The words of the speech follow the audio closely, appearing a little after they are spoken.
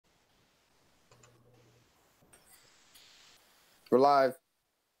We're live.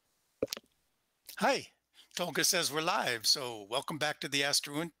 Hi, Tolga says we're live. So welcome back to the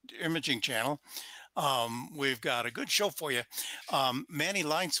Astro Imaging channel. We've got a good show for you. Manny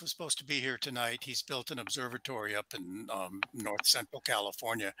Lines was supposed to be here tonight. He's built an observatory up in north central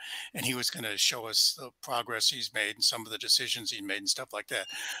California, and he was going to show us the progress he's made and some of the decisions he made and stuff like that.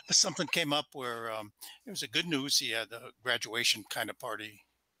 But something came up where it was a good news. He had a graduation kind of party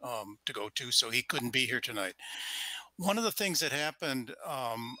to go to, so he couldn't be here tonight. One of the things that happened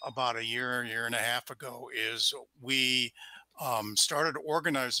about a year and a half ago is we started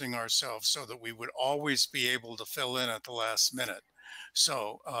organizing ourselves so that we would always be able to fill in at the last minute.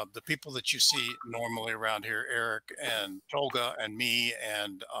 So the people that you see normally around here, Eric and Tolga and me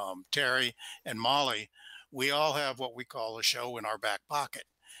and Terry and Molly, we all have what we call a show in our back pocket.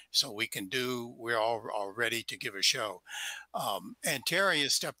 So we're all ready to give a show. And Terry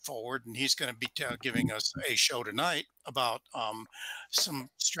has stepped forward and he's going to be giving us a show tonight about some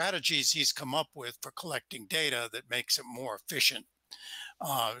strategies he's come up with for collecting data that makes it more efficient.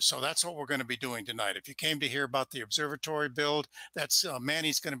 So that's what we're going to be doing tonight. If you came to hear about the observatory build, that's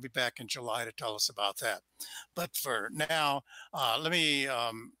Manny's going to be back in July to tell us about that. But for now, let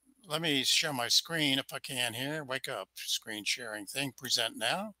me share my screen if I can here. Wake up, screen sharing thing, present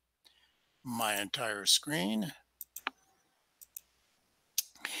now. My entire screen.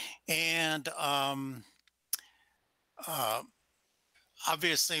 And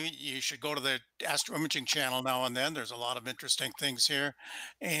obviously you should go to the Astro Imaging channel now and then. There's a lot of interesting things here.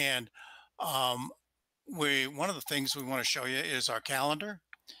 And one of the things we want to show you is our calendar.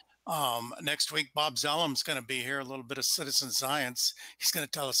 Next week, Bob Zellum's going to be here, a little bit of citizen science. He's going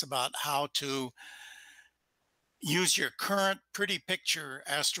to tell us about how to use your current pretty picture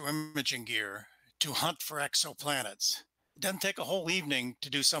astro imaging gear to hunt for exoplanets. It doesn't take a whole evening to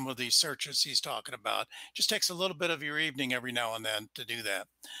do some of these searches he's talking about. It just takes a little bit of your evening every now and then to do that.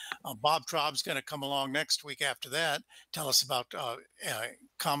 Bob Traub's going to come along next week after that, tell us about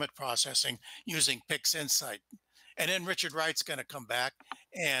comet processing using PixInsight. And then Richard Wright's going to come back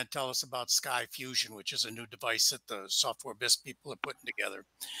and tell us about Sky Fusion, which is a new device that the Software Bisque people are putting together.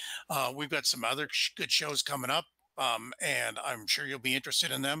 We've got some other good shows coming up, and I'm sure you'll be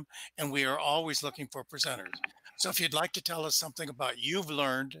interested in them. And we are always looking for presenters. So if you'd like to tell us something about you've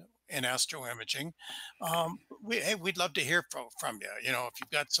learned in astro imaging, we'd love to hear from you. You know, if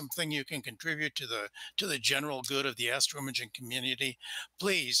you've got something you can contribute to the general good of the astro imaging community,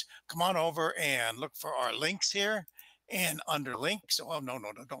 please come on over and look for our links here. And under links, oh, no,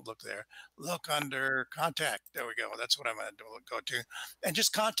 don't look there. Look under contact. There we go. That's what I'm going to go to. And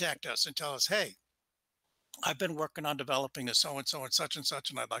just contact us and tell us, hey, I've been working on developing a so-and-so and such,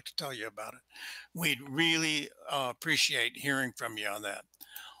 and I'd like to tell you about it. We'd really appreciate hearing from you on that.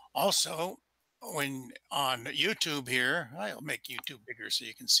 Also, when on YouTube here, I'll make YouTube bigger so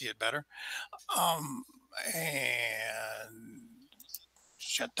you can see it better. And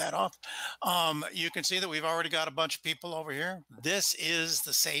shut that off. You can see that we've already got a bunch of people over here. This is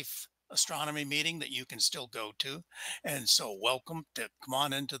the safe astronomy meeting that you can still go to, and so welcome to come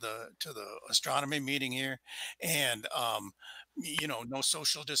on into the astronomy meeting here. And you know, no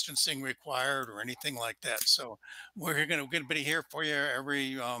social distancing required or anything like that. So we're going to be here for you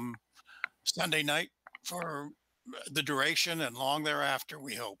every Sunday night for the duration and long thereafter,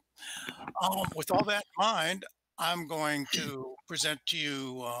 we hope. With all that in mind, I'm going to present to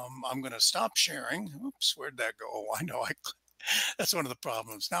you, I'm going to stop sharing. Oops, where'd that go? Oh, I know, that's one of the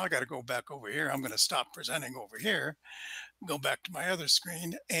problems. Now I got to go back over here. I'm going to stop presenting over here, go back to my other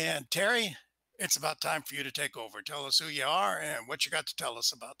screen. And Terry, it's about time for you to take over. Tell us who you are and what you got to tell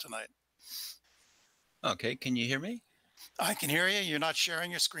us about tonight. Okay, can you hear me? I can hear you. You're not sharing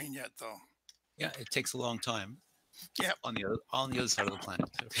your screen yet, though. Yeah, it takes a long time. Yeah, on the other side of the planet.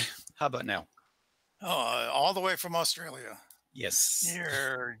 How about now? All the way from Australia. Yes.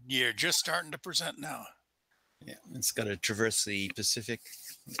 You're just starting to present now. Yeah, it's got to traverse the Pacific,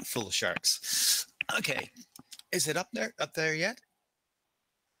 full of sharks. Okay, is it up there yet?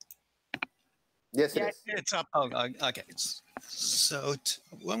 Yes, it is. It's up. Oh, okay. So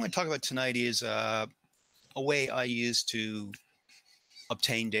what I'm going to talk about tonight is a way I used to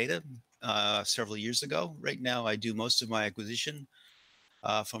obtain data several years ago. Right now, I do most of my acquisition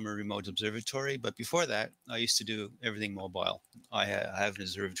from a remote observatory. But before that, I used to do everything mobile. I have an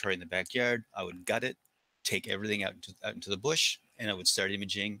observatory in the backyard. I would gut it, take everything out into the bush, and I would start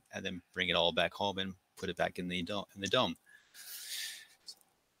imaging and then bring it all back home and put it back in the dome.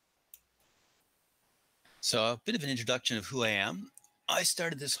 So a bit of an introduction of who I am. I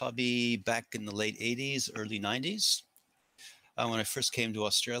started this hobby back in the late 80s, early 90s. When I first came to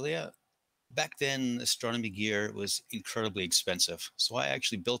Australia, Back then, astronomy gear was incredibly expensive, so I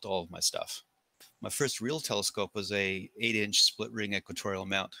actually built all of my stuff. My first real telescope was a 8-inch split ring equatorial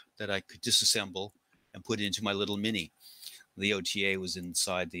mount that I could disassemble and put into my little Mini. The OTA was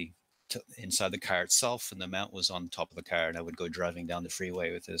inside the car itself, and the mount was on top of the car, and I would go driving down the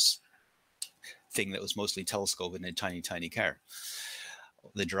freeway with this thing that was mostly telescope in a tiny, tiny car.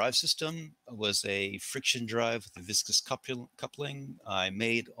 The drive system was a friction drive with a viscous coupling. I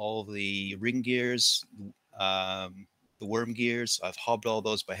made all the ring gears, the worm gears. I've hobbed all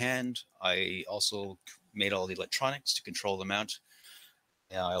those by hand. I also made all the electronics to control the mount.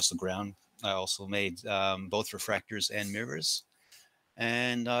 I also made both refractors and mirrors.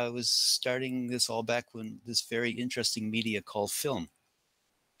 And I was starting this all back when this very interesting media called film.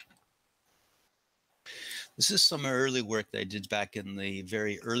 This is some early work that I did back in the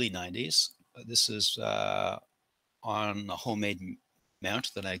very early 90s. This is on a homemade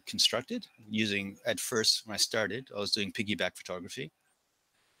mount that I constructed using, at first when I started, I was doing piggyback photography.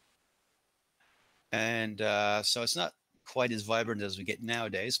 And so it's not quite as vibrant as we get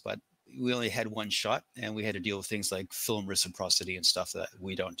nowadays, but we only had one shot and we had to deal with things like film reciprocity and stuff that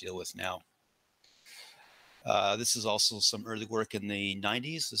we don't deal with now. This is also some early work in the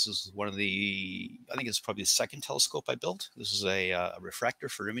 90s. This is one of the, I think it's probably the second telescope I built. This is a refractor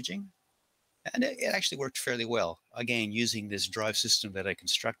for imaging. And it actually worked fairly well. Again, using this drive system that I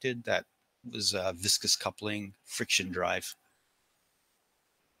constructed that was viscous coupling, friction drive.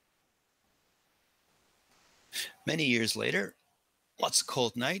 Many years later, lots of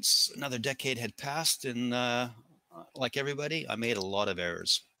cold nights, another decade had passed, and like everybody, I made a lot of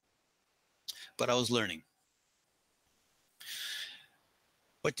errors. But I was learning.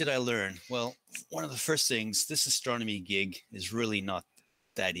 What did I learn? Well, one of the first things, this astronomy gig is really not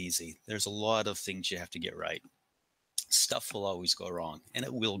that easy. There's a lot of things you have to get right. Stuff will always go wrong, and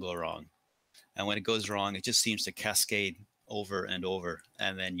it will go wrong. And when it goes wrong, it just seems to cascade over and over,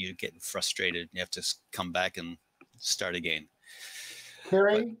 and then you get frustrated. You have to come back and start again.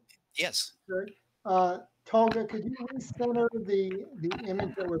 Terry? But, yes. Tolga, could you recenter the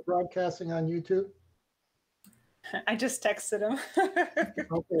image that we're broadcasting on YouTube? I just texted him.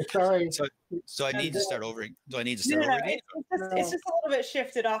 Okay, sorry. So I need to start over. Do I need to start over again? It's just a little bit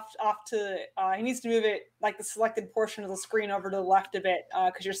shifted off to. He needs to move it like the selected portion of the screen over to the left a bit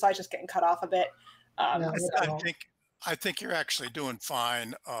because your slide's just getting cut off a bit. I think you're actually doing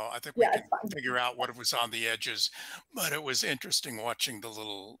fine. I think we can figure out what was on the edges, but it was interesting watching the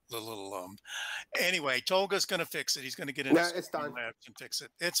little. Anyway, Tolga's going to fix it. He's going to get in his labs and fix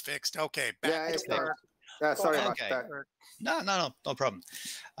it. It's fixed. Okay. Yeah, it's fixed. Yeah, sorry about that. No problem.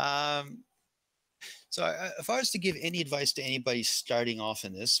 So if I was to give any advice to anybody starting off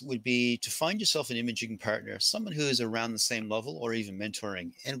in this, would be to find yourself an imaging partner, someone who is around the same level or even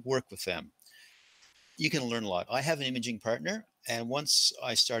mentoring, and work with them. You can learn a lot. I have an imaging partner, and once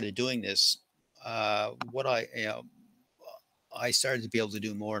I started doing this, I started to be able to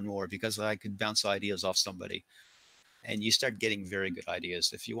do more and more because I could bounce ideas off somebody, and you start getting very good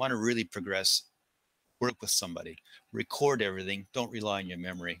ideas. If you want to really progress, work with somebody, record everything. Don't rely on your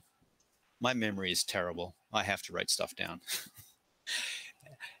memory. My memory is terrible. I have to write stuff down.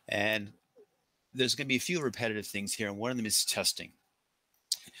 And there's going to be a few repetitive things here, and one of them is testing.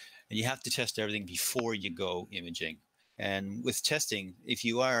 And you have to test everything before you go imaging. And with testing, if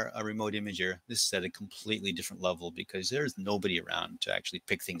you are a remote imager, this is at a completely different level because there's nobody around to actually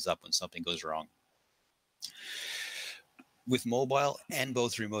pick things up when something goes wrong. With mobile and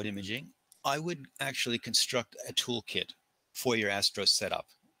both remote imaging, I would actually construct a toolkit for your Astro setup.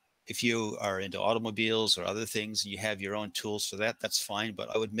 If you are into automobiles or other things, you have your own tools for that, that's fine.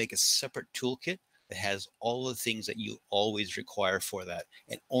 But I would make a separate toolkit that has all the things that you always require for that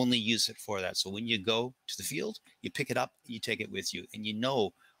and only use it for that. So when you go to the field, you pick it up, you take it with you, and you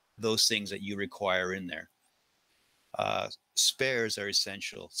know those things that you require in there. Spares are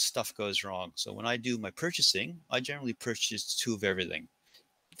essential. Stuff goes wrong. So when I do my purchasing, I generally purchase 2 of everything.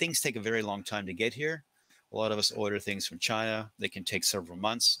 Things take a very long time to get here. A lot of us order things from China. They can take several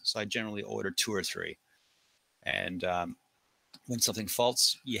months. So I generally order 2 or 3. And when something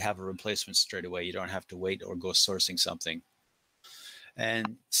faults, you have a replacement straight away. You don't have to wait or go sourcing something.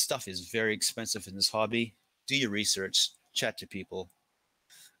 And stuff is very expensive in this hobby. Do your research, chat to people,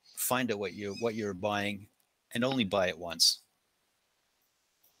 find out what you're buying, and only buy it once.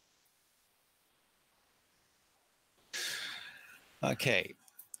 Okay.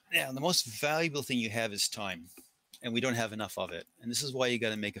 Now, the most valuable thing you have is time, and we don't have enough of it. And this is why you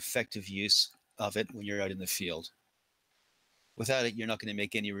got to make effective use of it when you're out in the field. Without it, you're not going to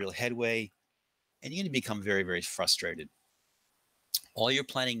make any real headway, and you're going to become very, very frustrated. All your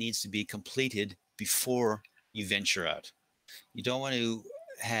planning needs to be completed before you venture out. You don't want to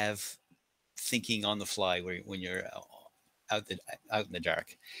have thinking on the fly when you're out in the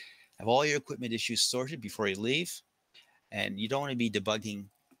dark. Have all your equipment issues sorted before you leave, and you don't want to be debugging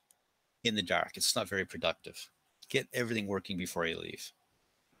in the dark. It's not very productive. Get everything working before you leave.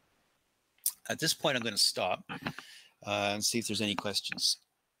 At this point, I'm going to stop and see if there's any questions.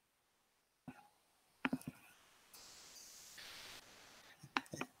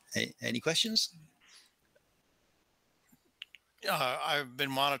 Any questions? I've been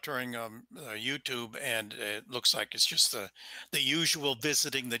monitoring YouTube, and it looks like it's just the usual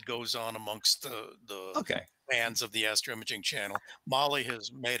visiting that goes on amongst the Okay. fans of the Astro Imaging channel. Molly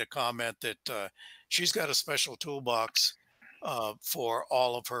has made a comment that she's got a special toolbox for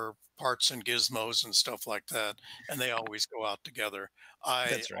all of her parts and gizmos and stuff like that, and they always go out together.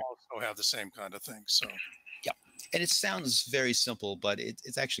 That's right. Also have the same kind of thing. So yeah, and it sounds very simple, but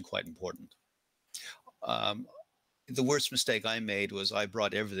it's actually quite important. The worst mistake I made was I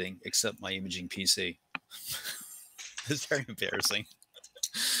brought everything except my imaging PC. It's very embarrassing.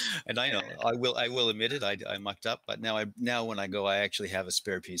 And I know I will admit it. I mucked up, but now when I go, I actually have a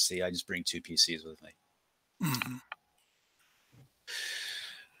spare PC. I just bring 2 PCs with me. mm-hmm.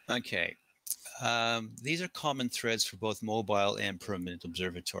 Okay. These are common threads for both mobile and permanent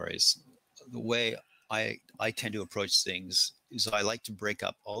observatories. The way I tend to approach things is I like to break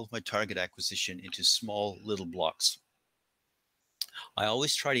up all of my target acquisition into small little blocks. I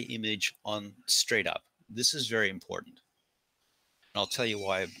always try to image on straight up. This is very important. And I'll tell you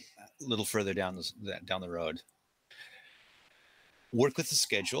why a little further down the road. Work with the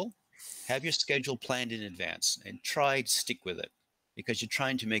schedule. Have your schedule planned in advance and try to stick with it, because you're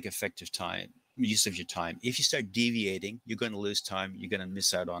trying to make effective use of your time. If you start deviating, you're going to lose time. You're going to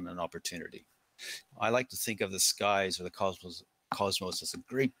miss out on an opportunity. I like to think of the skies or the cosmos as a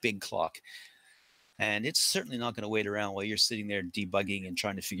great big clock. And it's certainly not going to wait around while you're sitting there debugging and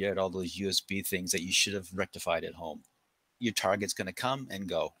trying to figure out all those USB things that you should have rectified at home. Your target's going to come and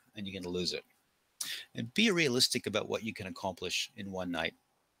go, and you're going to lose it. And be realistic about what you can accomplish in one night.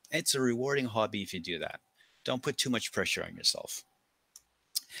 It's a rewarding hobby if you do that. Don't put too much pressure on yourself.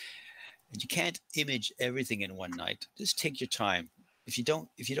 And you can't image everything in one night. Just take your time. If you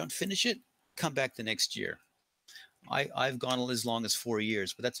don't finish it, come back the next year. I've gone as long as 4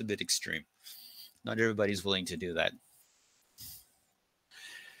 years, but that's a bit extreme. Not everybody's willing to do that.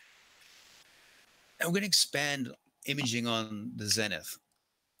 And we're going to expand imaging on the zenith.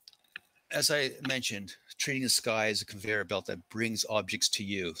 As I mentioned, treating the sky as a conveyor belt that brings objects to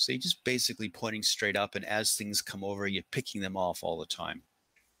you. So you're just basically pointing straight up, and as things come over, you're picking them off all the time.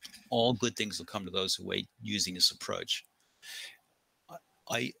 All good things will come to those who wait using this approach.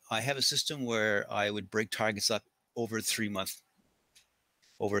 I have a system where I would break targets up over a 3-month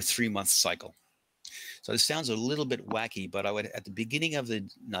cycle. So this sounds a little bit wacky, but at the beginning of the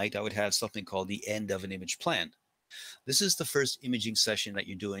night, I would have something called the end of an image plan. This is the first imaging session that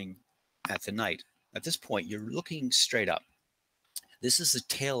you're doing at the night. At this point, you're looking straight up. This is the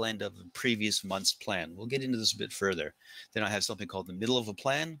tail end of the previous month's plan. We'll get into this a bit further. Then I have something called the middle of a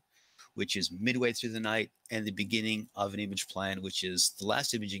plan, which is midway through the night, and the beginning of an image plan, which is the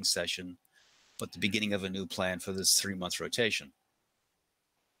last imaging session, but the beginning of a new plan for this 3-month rotation.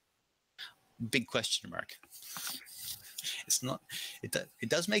 Big question mark. It's not. It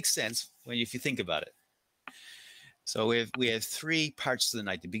does make sense if you think about it. So we have 3 parts of the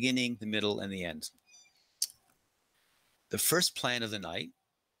night: the beginning, the middle, and the end. The first plan of the night,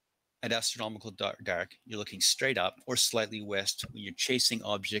 at astronomical dark, you're looking straight up or slightly west when you're chasing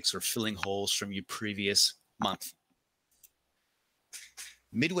objects or filling holes from your previous month.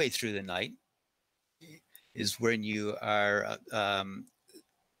 Midway through the night is when you are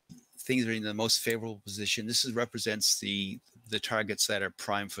things are in the most favorable position. This represents the targets that are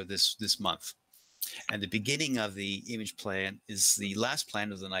prime for this month. And the beginning of the image plan is the last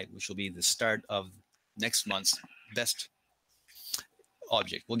plan of the night, which will be the start of next month's best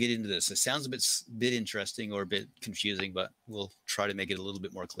object. We'll get into this. It sounds a bit interesting or a bit confusing, but we'll try to make it a little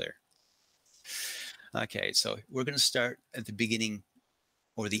bit more clear. Okay, so we're going to start at the beginning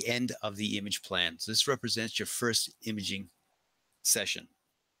or the end of the image plan. So this represents your first imaging session.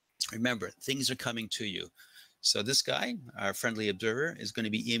 Remember, things are coming to you. So this guy, our friendly observer, is going to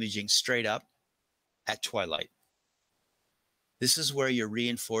be imaging straight up at twilight. This is where you're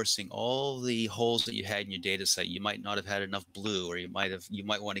reinforcing all the holes that you had in your data set. You might not have had enough blue, or you might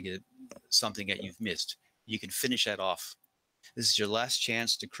want to get something that you've missed. You can finish that off. This is your last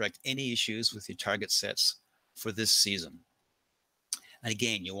chance to correct any issues with your target sets for this season. And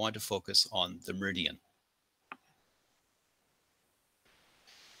again, you want to focus on the meridian.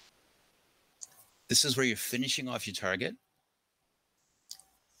 This is where you're finishing off your target.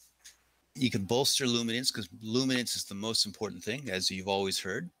 You can bolster luminance because luminance is the most important thing, as you've always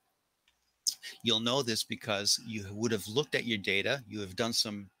heard. You'll know this because you would have looked at your data. You have done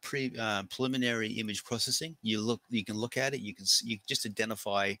some preliminary image processing. You can look at it. You can just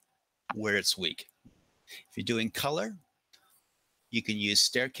identify where it's weak. If you're doing color, you can use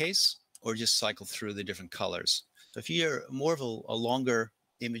staircase or just cycle through the different colors. So if you're more of a longer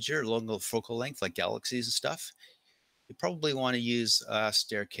imager, longer focal length, like galaxies and stuff, you probably want to use a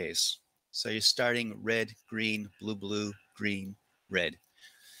staircase. So you're starting red, green, blue, blue, green, red.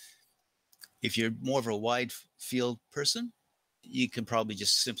 If you're more of a wide field person, you can probably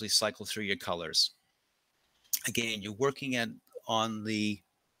just simply cycle through your colors. Again, you're working on the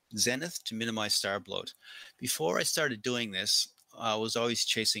zenith to minimize star bloat. Before I started doing this, I was always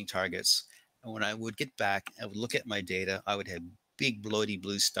chasing targets. And when I would get back, I would look at my data. I would have big bloaty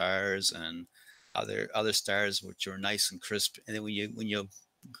blue stars and other stars which were nice and crisp. And then when you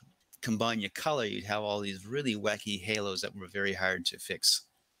combine your color, you'd have all these really wacky halos that were very hard to fix.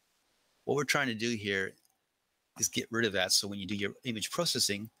 What we're trying to do here is get rid of that. So when you do your image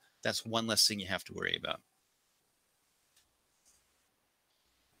processing, that's one less thing you have to worry about.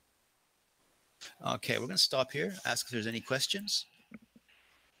 Okay, we're going to stop here, ask if there's any questions.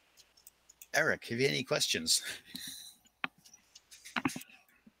 Eric, have you any questions?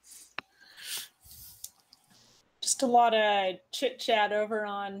 Just a lot of chit chat over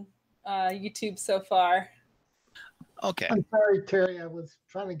on YouTube so far. Okay. I'm sorry, Terry. I was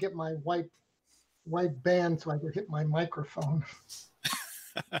trying to get my white band so I could hit my microphone.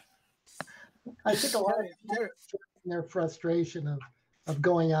 I think a lot of people their frustration of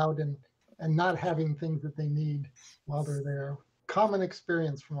going out and not having things that they need while they're there. Common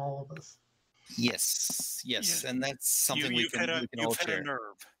experience from all of us. Yes, yes, and that's something we can all share.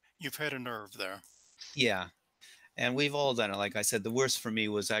 You've hit a nerve there. Yeah, and we've all done it. Like I said, the worst for me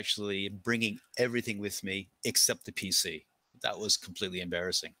was actually bringing everything with me except the PC. That was completely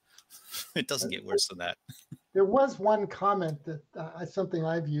embarrassing. It doesn't get worse than that. There was one comment that something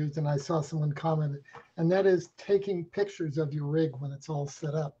I've used, and I saw someone comment it, and that is taking pictures of your rig when it's all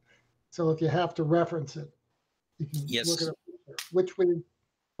set up. So if you have to reference it, you can look at a picture, which we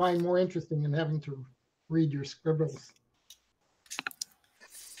find more interesting than having to read your scribbles.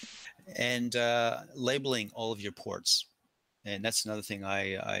 And labeling all of your ports. And that's another thing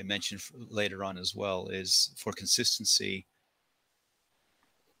I mentioned later on as well, is for consistency,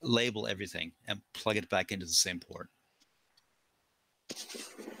 label everything and plug it back into the same port.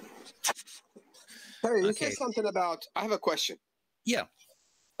 Terry, you said something about, I have a question. Yeah.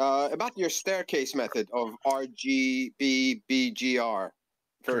 About your staircase method of RGB-BGR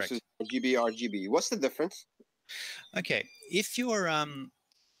versus RGB-RGB. What's the difference? Okay. If you're,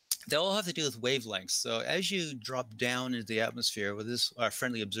 they all have to do with wavelengths. So as you drop down into the atmosphere with this, our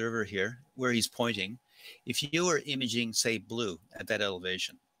friendly observer here, where he's pointing, if you were imaging, say, blue at that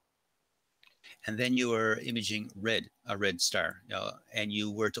elevation, and then you were imaging red, a red star, and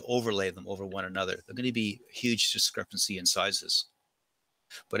you were to overlay them over one another, there's going to be huge discrepancy in sizes.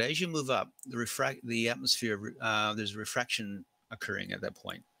 But as you move up, the atmosphere, there's refraction occurring at that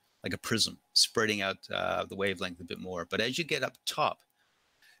point, like a prism, spreading out the wavelength a bit more. But as you get up top,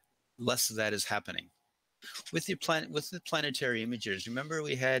 less of that is happening. With the planetary imagers, remember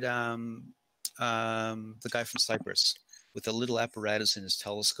we had the guy from Cyprus with a little apparatus in his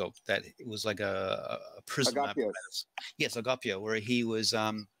telescope that it was like a prism apparatus. Yes, Agapio, where he was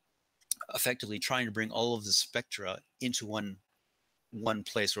effectively trying to bring all of the spectra into one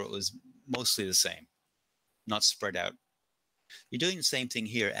place where it was mostly the same, not spread out. You're doing the same thing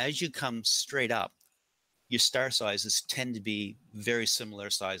here. As you come straight up, your star sizes tend to be very similar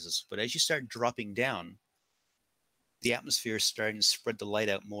sizes. But as you start dropping down, the atmosphere is starting to spread the light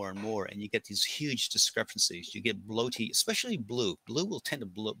out more and more, and you get these huge discrepancies. You get bloaty, especially blue. Blue will tend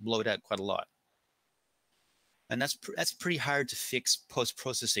to bloat out quite a lot. And that's pretty hard to fix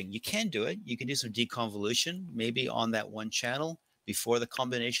post-processing. You can do it. You can do some deconvolution, maybe on that one channel before the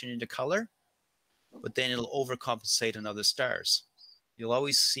combination into color, but then it'll overcompensate on other stars. You'll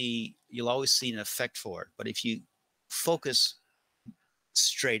always see an effect for it. But if you focus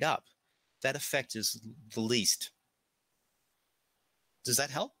straight up, that effect is the least. Does that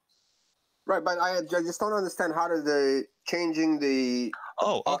help? Right, but I just don't understand how did they changing the.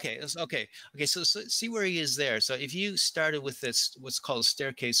 Oh, okay. So see where he is there. So if you started with this, what's called a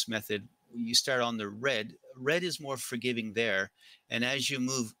staircase method, you start on the red. Red is more forgiving there, and as you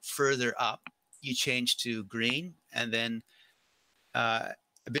move further up, you change to green, and then a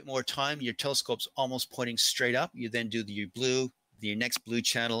bit more time, your telescope's almost pointing straight up. You then do your blue, your next blue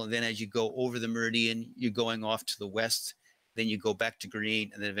channel, and then as you go over the meridian, you're going off to the west, then you go back to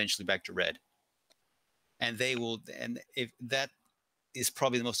green, and then eventually back to red. And if that is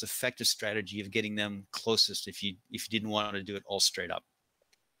probably the most effective strategy of getting them closest if you didn't want to do it all straight up.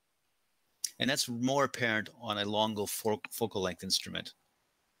 And that's more apparent on a longer focal length instrument.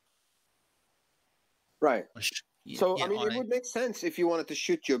 Right. So, Yeah, I mean, it would make sense if you wanted to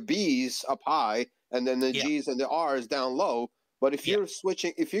shoot your Bs up high and then the Gs and the Rs down low. But if you're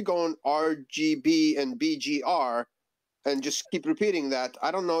switching, if you're going RGB and BGR and just keep repeating that,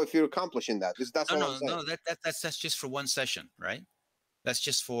 I don't know if you're accomplishing that. That's all I'm saying. No, that's just for one session, right? That's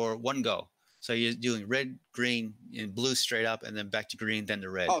just for one go. So you're doing red, green, and blue straight up, and then back to green, then to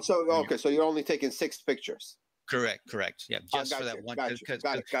red. Oh, so okay, so you're only taking 6 pictures. Correct. Yeah, just for that one. Got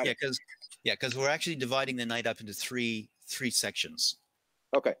it. Because we're actually dividing the night up into three sections.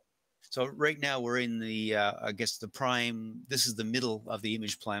 Okay. So right now we're in the, I guess the prime. This is the middle of the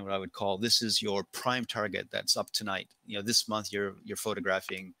image plan. What I would call this is your prime target that's up tonight. You know, this month you're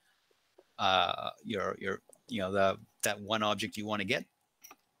photographing, that one object you want to get.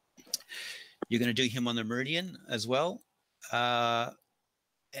 You're going to do him on the meridian as well,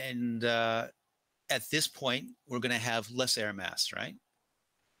 and at this point we're going to have less air mass, right?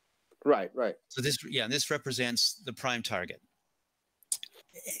 Right. So this represents the prime target.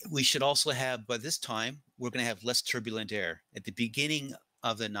 We should also have, by this time, we're going to have less turbulent air. At the beginning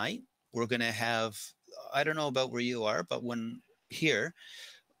of the night, we're going to have, I don't know about where you are, but when here,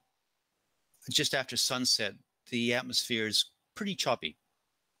 just after sunset, the atmosphere is pretty choppy.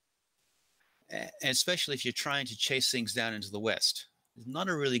 And especially if you're trying to chase things down into the west. It's not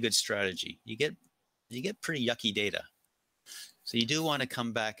a really good strategy. You get pretty yucky data. So you do want to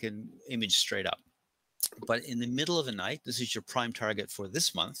come back and image straight up. But in the middle of the night, this is your prime target for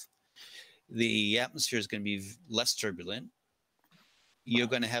this month. The atmosphere is going to be less turbulent. You're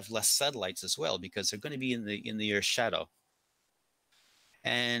going to have less satellites as well because they're going to be in the Earth's shadow.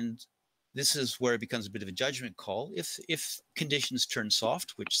 And this is where it becomes a bit of a judgment call. If conditions turn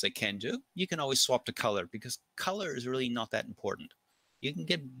soft, which they can do, you can always swap to color because color is really not that important. You can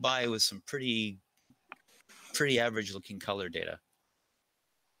get by with some pretty average looking color data.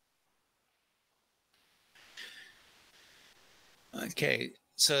 Okay,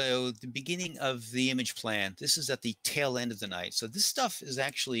 so the beginning of the image plan, this is at the tail end of the night. So this stuff is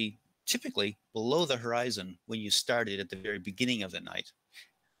actually typically below the horizon when you started at the very beginning of the night.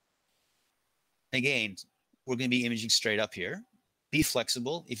 Again, we're going to be imaging straight up here. Be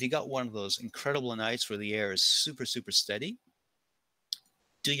flexible. If you got one of those incredible nights where the air is super, super steady,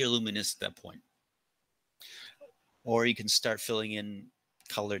 do your luminance at that point. Or you can start filling in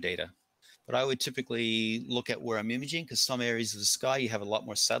color data. But I would typically look at where I'm imaging because some areas of the sky, you have a lot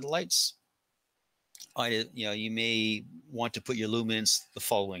more satellites. You may want to put your luminance the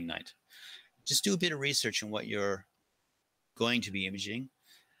following night. Just do a bit of research on what you're going to be imaging.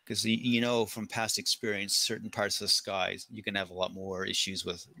 Because you know from past experience, certain parts of the sky, you can have a lot more issues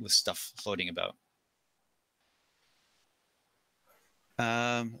with stuff floating about.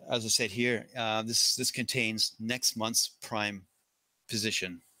 As I said here, this contains next month's prime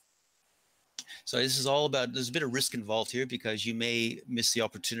position. So this is all about, there's a bit of risk involved here because you may miss the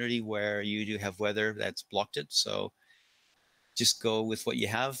opportunity where you do have weather that's blocked it. So just go with what you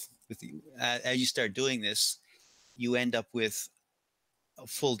have. As you start doing this, you end up with a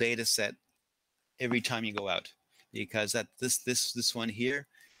full data set every time you go out, because at this one here,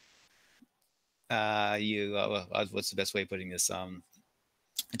 what's the best way of putting this?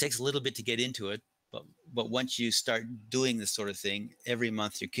 It takes a little bit to get into it, but once you start doing this sort of thing, every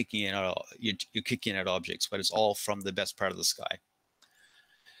month you're kicking out objects, but it's all from the best part of the sky.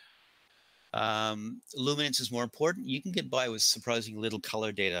 Luminance is more important. You can get by with surprisingly little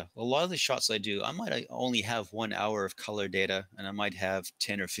color data. A lot of the shots I do, I might only have 1 hour of color data, and I might have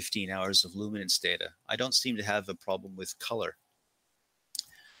 10 or 15 hours of luminance data. I don't seem to have a problem with color.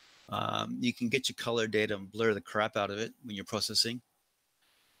 You can get your color data and blur the crap out of it when you're processing.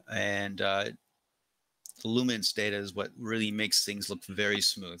 And the luminance data is what really makes things look very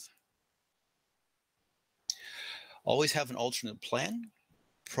smooth. Always have an alternate plan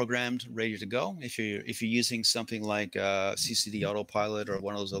programmed, ready to go. If you're using something like CCD Autopilot or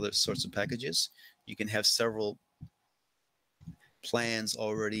one of those other sorts of packages, you can have several plans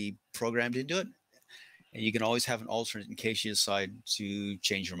already programmed into it, and you can always have an alternate in case you decide to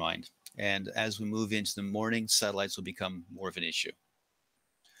change your mind. And as we move into the morning, satellites will become more of an issue.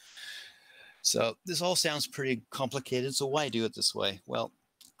 So this all sounds pretty complicated. So why do it this way? Well,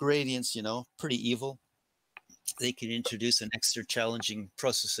 gradients, pretty evil. They can introduce an extra challenging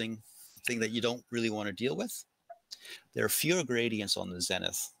processing thing that you don't really want to deal with. There are fewer gradients on the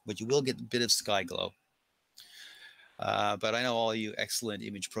zenith, but you will get a bit of sky glow. But I know all you excellent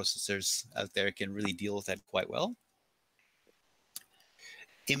image processors out there can really deal with that quite well.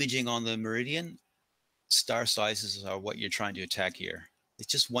 Imaging on the meridian, star sizes are what you're trying to attack here.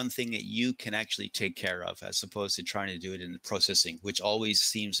 It's just one thing that you can actually take care of as opposed to trying to do it in the processing, which always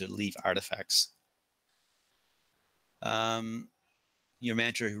seems to leave artifacts. Your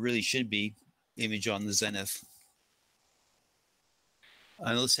mantra really should be image on the zenith.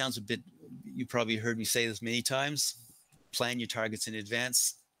 I know it sounds a bit, you probably heard me say this many times, plan your targets in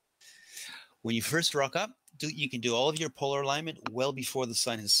advance. When you first rock up, you can do all of your polar alignment well before the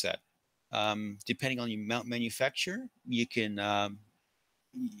sun has set. Depending on your mount manufacturer, you can have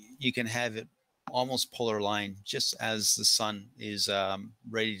it almost polar aligned just as the sun is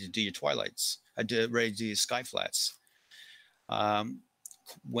ready to do your twilights, ready to do your sky flats.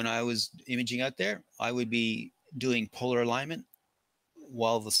 When I was imaging out there, I would be doing polar alignment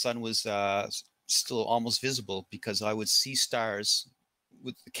while the sun was still almost visible, because I would see stars.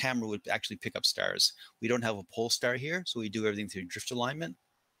 With the camera would actually pick up stars. We don't have a pole star here, so we do everything through drift alignment.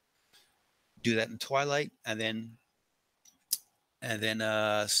 Do that in twilight, and then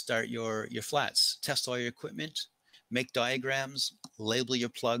start your flats. Test all your equipment, make diagrams, label your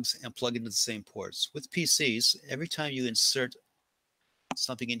plugs, and plug into the same ports. With PCs, every time you insert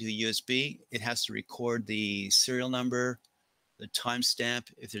something into a USB, it has to record the serial number, the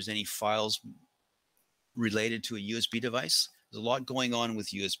timestamp, if there's any files related to a USB device. There's a lot going on with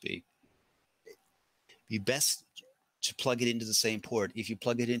USB. Be best to plug it into the same port. If you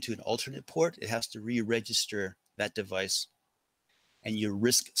plug it into an alternate port, it has to re-register that device, and you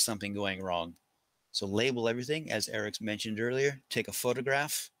risk something going wrong. So label everything, as Eric mentioned earlier. Take a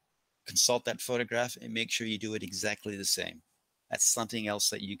photograph, consult that photograph, and make sure you do it exactly the same. That's something else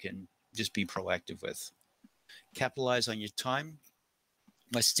that you can just be proactive with. Capitalize on your time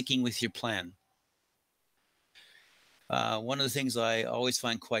by sticking with your plan. One of the things I always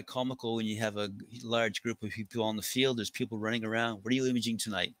find quite comical when you have a large group of people on the field, there's people running around. What are you imaging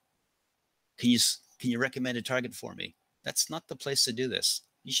tonight? Can you recommend a target for me? That's not the place to do this.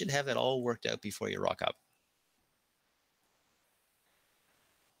 You should have it all worked out before you rock up.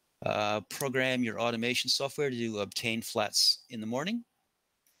 Program your automation software to obtain flats in the morning.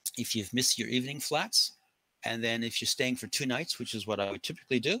 If you've missed your evening flats, and then if you're staying for 2 nights, which is what I would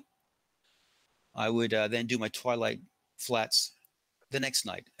typically do, I would then do my twilight flats the next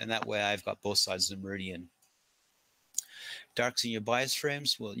night, and that way I've got both sides of the meridian. Darks in your bias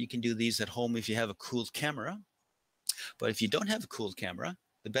frames, well, you can do these at home if you have a cooled camera, but if you don't have a cooled camera,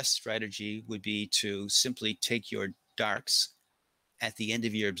 the best strategy would be to simply take your darks at the end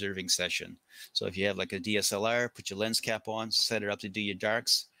of your observing session. So if you have like a DSLR, put your lens cap on, set it up to do your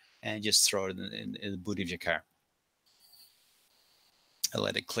darks, and just throw it in the boot of your car and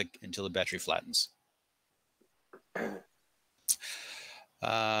let it click until the battery flattens.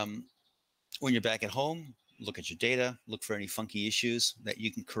 When you're back at home, look at your data, look for any funky issues that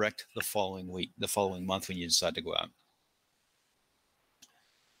you can correct the following week, the following month when you decide to go out.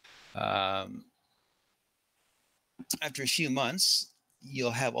 After a few months, you'll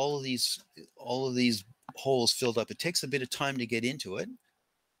have all of these holes filled up. It takes a bit of time to get into it,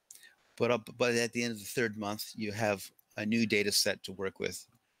 but at the end of the 3rd month, you have a new data set to work with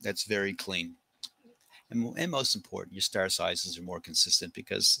that's very clean. And most important, your star sizes are more consistent,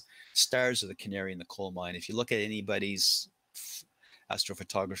 because stars are the canary in the coal mine. If you look at anybody's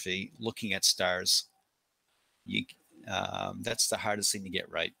astrophotography, looking at stars, that's the hardest thing to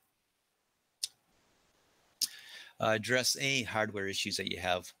get right. Address any hardware issues that you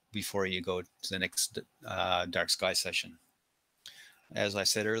have before you go to the next dark sky session. As I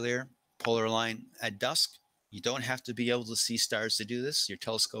said earlier, polar align at dusk. You don't have to be able to see stars to do this. Your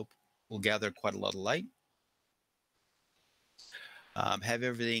telescope will gather quite a lot of light. Have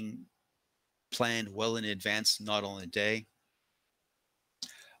everything planned well in advance, not on a day.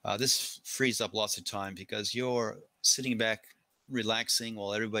 This frees up lots of time, because you're sitting back, relaxing,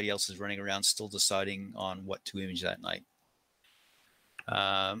 while everybody else is running around still deciding on what to image that night.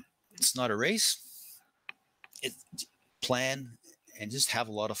 It's not a race. Plan and just have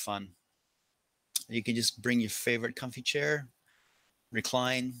a lot of fun. You can just bring your favorite comfy chair,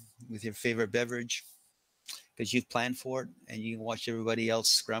 recline with your favorite beverage, because you've planned for it, and you can watch everybody else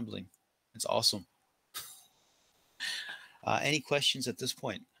scrambling. It's awesome. Any questions at this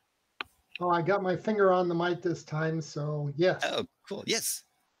point? Oh, I got my finger on the mic this time, so yes. Oh, cool. Yes.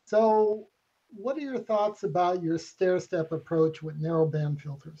 So what are your thoughts about your stair-step approach with narrowband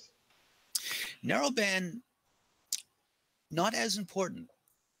filters? Narrowband, not as important.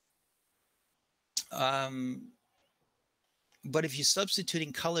 But if you're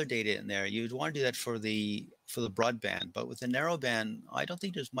substituting color data in there, you'd want to do that for the broadband. But with the narrowband, I don't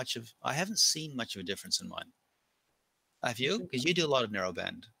think there's much of. I haven't seen much of a difference in mine. Have you? Because you do a lot of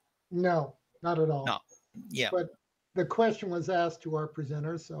narrowband. No, not at all. No. Yeah. But the question was asked to our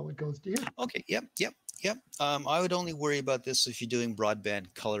presenter, so it goes to you. Okay. Yep. I would only worry about this if you're doing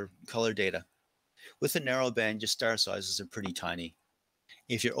broadband color data. With the narrowband, your star sizes are pretty tiny.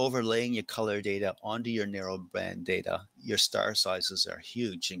 If you're overlaying your color data onto your narrowband data, your star sizes are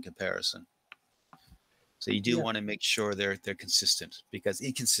huge in comparison. So you do want to make sure they're consistent, because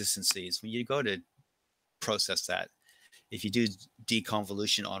inconsistencies, when you go to process that, if you do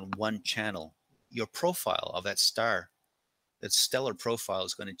deconvolution on one channel, your profile of that star, that stellar profile,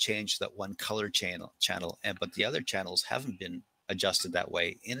 is going to change that one color channel, but the other channels haven't been adjusted that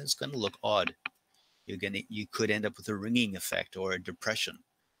way, and it's going to look odd. You could end up with a ringing effect or a depression.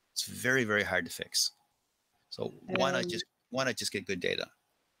 It's very, very hard to fix. So why not just get good data?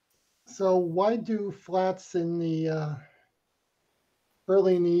 So why do flats in the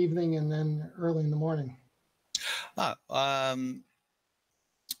early in the evening and then early in the morning?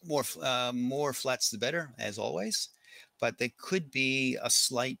 More flats the better, as always. But there could be a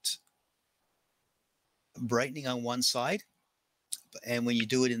slight brightening on one side. And when you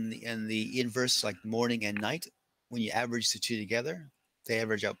do it in the inverse, like morning and night, when you average the two together, they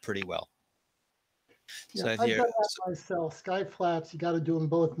average out pretty well. Yeah, So if I've you're done that myself. Sky flats, you got to do them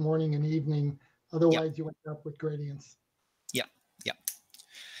both morning and evening. Otherwise, you end up with gradients. Yeah.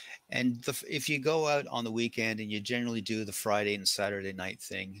 And if you go out on the weekend and you generally do the Friday and Saturday night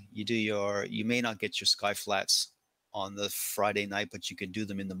thing, you may not get your sky flats on the Friday night, but you can do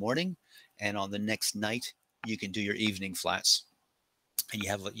them in the morning, and on the next night you can do your evening flats. And you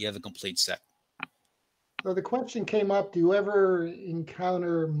have a complete set. So the question came up: do you ever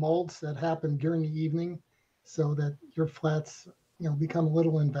encounter molds that happen during the evening, so that your flats, become a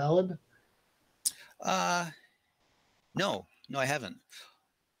little invalid? No, I haven't.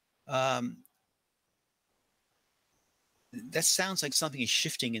 That sounds like something is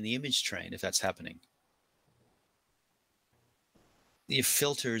shifting in the image train if that's happening. Your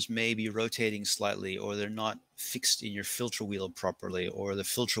filters may be rotating slightly, or they're not fixed in your filter wheel properly, or the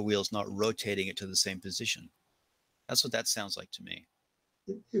filter wheel is not rotating it to the same position. That's what that sounds like to me.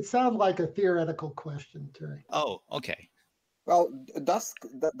 It sounds like a theoretical question, Terry. Oh, okay. Well, dust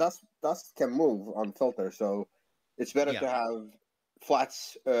can move on filter, so it's better to have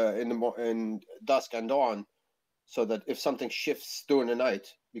flats in dusk and dawn, so that if something shifts during the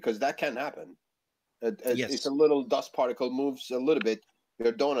night, because that can happen. If a little dust particle moves a little bit,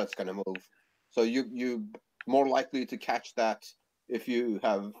 your donut's going to move. So you more likely to catch that if you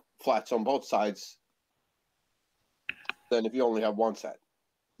have flats on both sides than if you only have one set.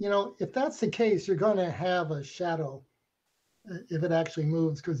 If that's the case, you're going to have a shadow if it actually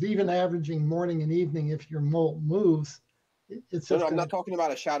moves, because even averaging morning and evening, if your mold moves, it's just. No, I'm not talking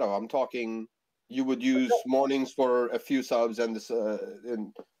about a shadow. I'm talking you would use mornings for a few subs and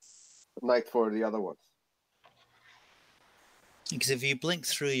night for the other ones. Because if you blink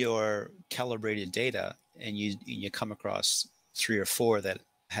through your calibrated data and you come across 3 or 4 that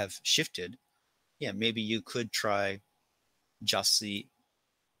have shifted, maybe you could try just the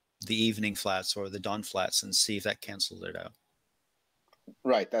evening flats or the dawn flats and see if that cancels it out.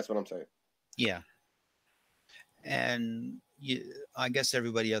 Right, that's what I'm saying. Yeah. And I guess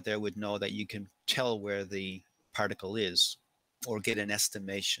everybody out there would know that you can tell where the particle is, or get an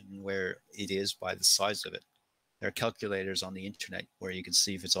estimation where it is by the size of it. There are calculators on the internet where you can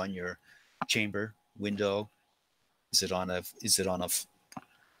see if it's on your chamber window, is it on a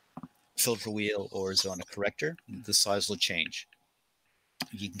filter wheel, or is it on a corrector? The size will change.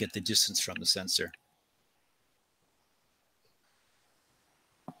 You can get the distance from the sensor.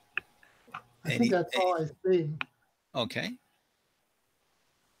 I think that's all I see. Okay.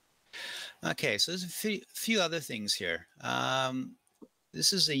 Okay, so there's a few other things here.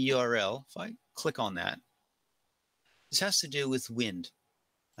 This is a URL. If I click on that, this has to do with wind.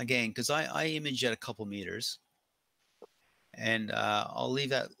 Again, because I image at a couple meters. And I'll leave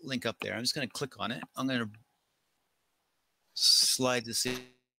that link up there. I'm just going to click on it. I'm going to slide this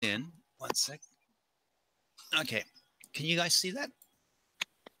in. 1 sec. Okay. Can you guys see that?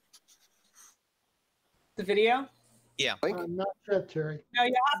 The video? Yeah. Not yet, Terry. No,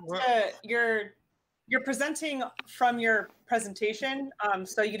 you have to. You're presenting from your presentation,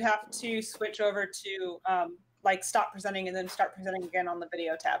 so you'd have to switch over to stop presenting and then start presenting again on the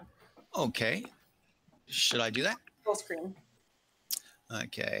video tab. Okay. Should I do that? Full screen.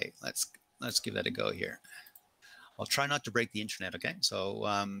 Okay. Let's give that a go here. I'll try not to break the internet. Okay.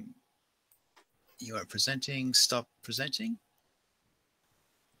 So you are presenting. Stop presenting.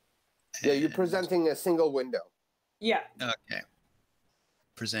 Yeah, you're presenting a single window. Yeah. Okay.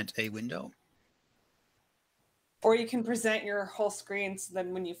 Present a window. Or you can present your whole screen, so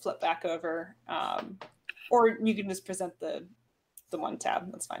then when you flip back over, or you can just present the one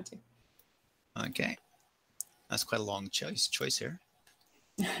tab. That's fine too. Okay. That's quite a long choice here.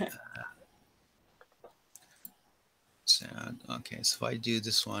 So, okay, so if I do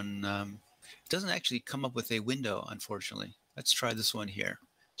this one, it doesn't actually come up with a window, unfortunately. Let's try this one here.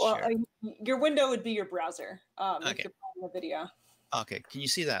 Well, your window would be your browser if Okay. you're playing the video. Okay, can you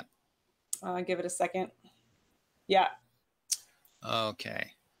see that? Give it a second. Yeah.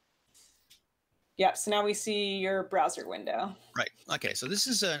 Okay. Yeah. So now we see your browser window. Right. Okay. So this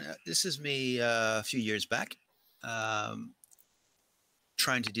is me a few years back,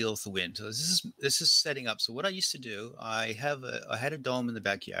 trying to deal with the wind. So this is setting up. So what I used to do, I had a dome in the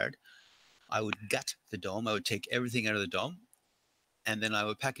backyard. I would gut the dome. I would take everything out of the dome, and then I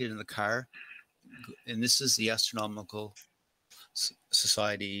would pack it in the car. And this is the Astronomical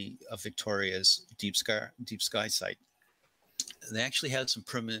Society of Victoria's deep sky site. They actually had some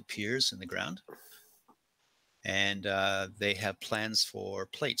permanent piers in the ground, and they have plans for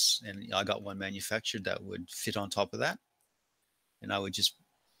plates. And I got one manufactured that would fit on top of that, and I would just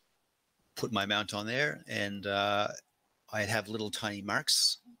put my mount on there, and I'd have little tiny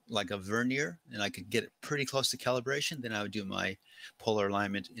marks like a vernier, and I could get it pretty close to calibration. Then I would do my polar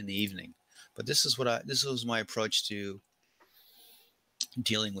alignment in the evening. But this was my approach to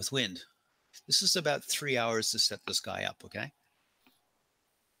dealing with wind. This is about 3 hours to set this guy up. Okay,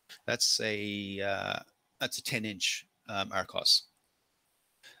 that's a 10-inch Arcos.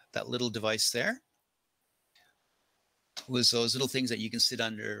 That little device there was those little things that you can sit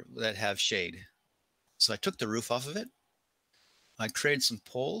under that have shade. So I took the roof off of it. I created some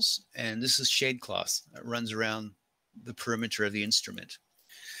poles, and this is shade cloth that runs around the perimeter of the instrument.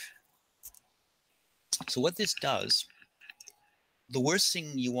 So what this does, the worst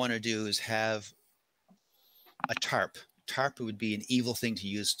thing you want to do is have a tarp. Tarp would be an evil thing to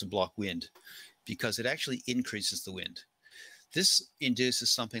use to block wind because it actually increases the wind. This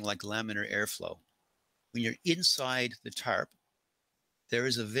induces something like laminar airflow. When you're inside the tarp, there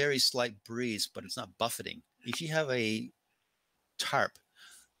is a very slight breeze, but it's not buffeting. If you have a tarp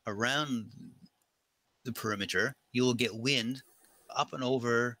around the perimeter, you'll get wind up and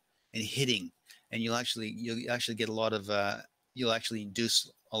over and hitting, and you'll actually get a lot of you'll actually induce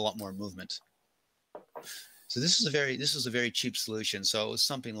a lot more movement. So this is a very cheap solution. So it was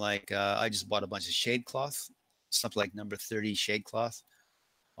something like I just bought a bunch of shade cloth, something like number 30 shade cloth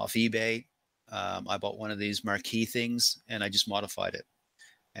off eBay. I bought one of these marquee things, and I just modified it,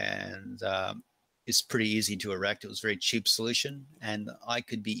 and it's pretty easy to erect. It was a very cheap solution, and I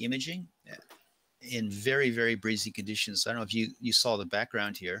could be imaging in very, very breezy conditions. I don't know if you saw the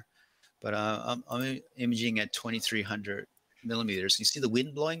background here, but I'm imaging at 2300 millimeters. You see the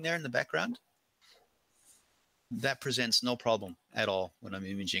wind blowing there in the background? That presents no problem at all when I'm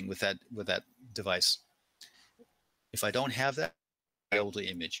imaging with that device. If I don't have that, I'll be able to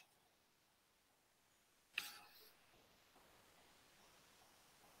image.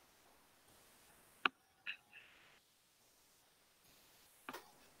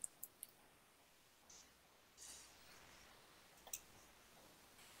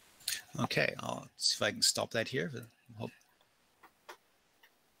 Okay, I'll see if I can stop that here. Hope.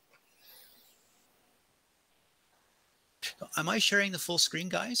 Am I sharing the full screen,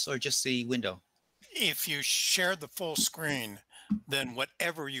 guys, or just the window? If you share the full screen, then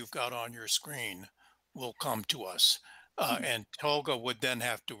whatever you've got on your screen will come to us. And Tolga would then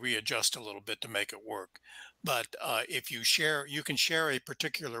have to readjust a little bit to make it work. But if you share, you can share a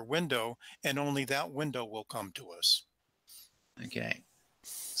particular window, and only that window will come to us. Okay.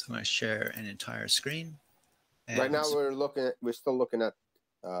 So I'm going to share an entire screen. Right now we're still looking at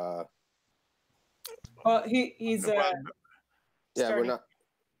Well, he's yeah, starting. we're not.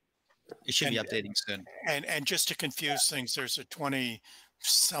 It should be updating soon. And just to confuse things, there's a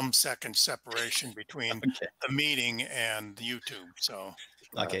 20-some second separation between the meeting and the YouTube. So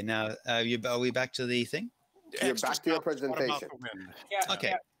okay, now are we back to the thing? You're back to your presentation. Yeah. Okay.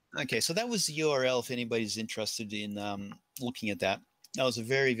 Yeah. Okay. So that was the URL if anybody's interested in looking at that. That was a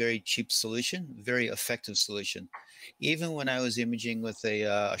very, very cheap solution, very effective solution. Even when I was imaging with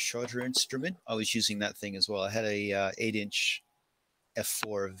a shorter instrument, I was using that thing as well. I had a 8-inch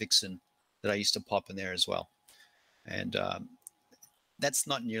f4 Vixen that I used to pop in there as well. And that's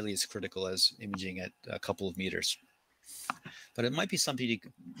not nearly as critical as imaging at a couple of meters. But it might be something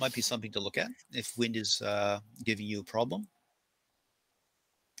to look at if wind is giving you a problem.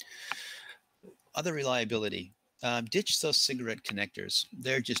 Other reliability. Ditch those cigarette connectors.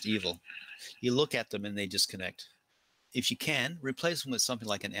 They're just evil. You look at them and they disconnect. If you can, replace them with something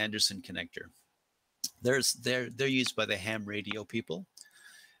like an Anderson connector. They're used by the ham radio people.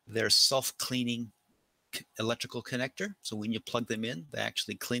 They're self-cleaning electrical connector. So when you plug them in, they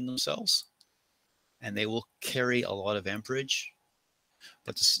actually clean themselves, and they will carry a lot of amperage.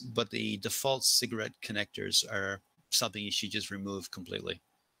 But the default cigarette connectors are something you should just remove completely.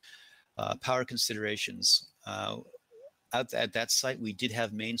 Power considerations. At that site, we did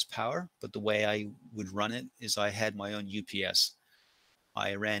have mains power, but the way I would run it is I had my own UPS.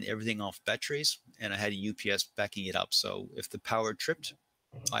 I ran everything off batteries, and I had a UPS backing it up. So if the power tripped,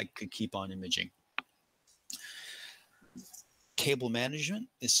 I could keep on imaging. Cable management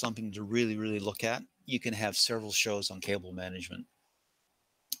is something to really, really look at. You can have several shows on cable management,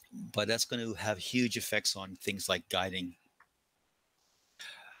 but that's going to have huge effects on things like guiding.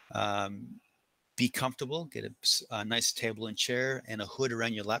 Be comfortable, get a nice table and chair and a hood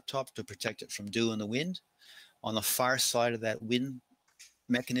around your laptop to protect it from dew and the wind. On the far side of that wind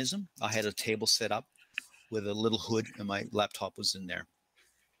mechanism, I had a table set up with a little hood, and my laptop was in there.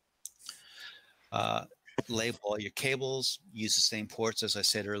 Label all your cables, use the same ports as I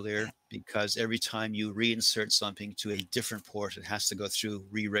said earlier, because every time you reinsert something to a different port, it has to go through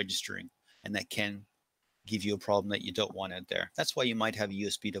re-registering, and that can give you a problem that you don't want out there. That's why you might have a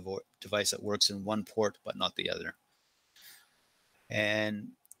USB device that works in one port but not the other. And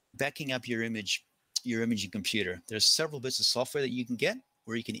backing up your imaging computer. There's several bits of software that you can get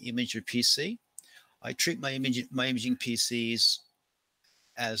where you can image your PC. I treat my imaging PCs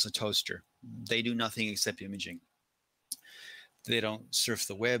as a toaster. They do nothing except imaging. They don't surf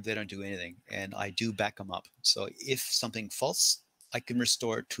the web, they don't do anything, and I do back them up. So if something faults, I can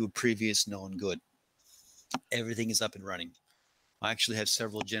restore it to a previous known good. Everything is up and running. I actually have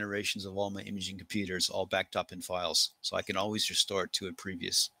several generations of all my imaging computers all backed up in files, so I can always restore it to a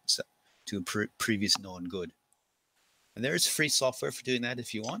previous known good. And there is free software for doing that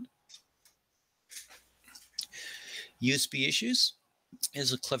if you want. USB issues.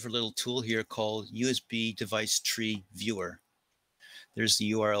 There's a clever little tool here called USB Device Tree Viewer. There's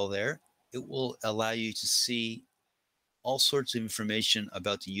the URL there. It will allow you to see all sorts of information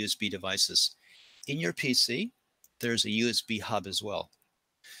about the USB devices. In your PC, there's a USB hub as well.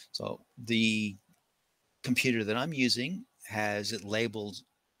 So the computer that I'm using has it labeled,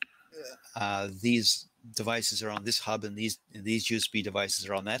 these devices are on this hub and these USB devices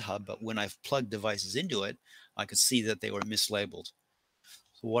are on that hub. But when I've plugged devices into it, I could see that they were mislabeled.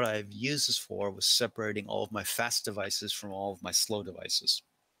 So what I've used this for was separating all of my fast devices from all of my slow devices.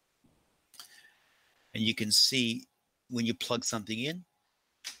 And you can see when you plug something in,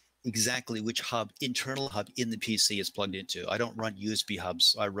 exactly which internal hub in the PC is plugged into. I don't run USB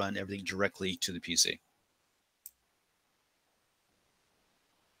hubs. I run everything directly to the PC.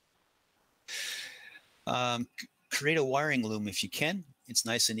 Create a wiring loom if you can. It's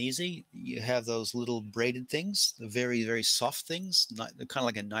nice and easy. You have those little braided things, the very, very soft things, kind of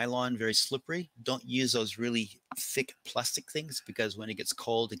like a nylon, very slippery. Don't use those really thick plastic things because when it gets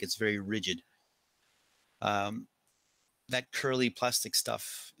cold, it gets very rigid. That curly plastic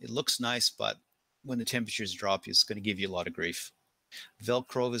stuff, it looks nice, but when the temperatures drop, it's going to give you a lot of grief.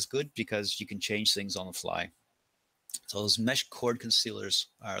 Velcro is good because you can change things on the fly. So those mesh cord concealers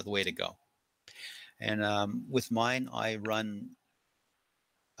are the way to go. And with mine, I run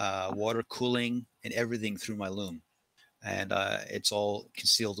water cooling and everything through my loom. And it's all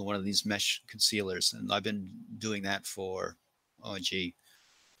concealed in one of these mesh concealers. And I've been doing that for,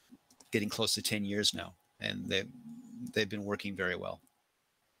 getting close to 10 years now. And they've been working very well.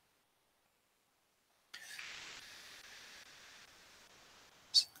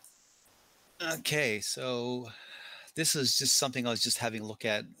 Okay, so this is just something I was just having a look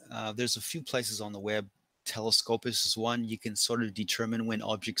at. There's a few places on the web. Telescopus is one. You can sort of determine when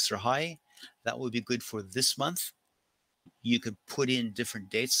objects are high. That would be good for this month. You could put in different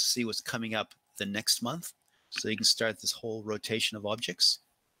dates to see what's coming up the next month. So you can start this whole rotation of objects.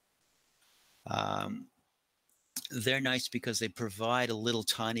 They're nice because they provide a little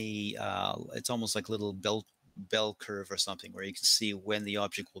tiny, it's almost like a little bell curve or something where you can see when the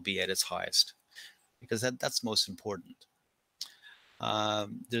object will be at its highest, because that's most important.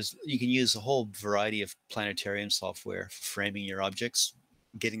 You can use a whole variety of planetarium software for framing your objects,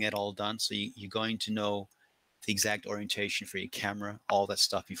 getting it all done. So you're going to know the exact orientation for your camera, all that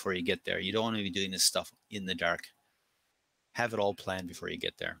stuff before you get there. You don't want to be doing this stuff in the dark. Have it all planned before you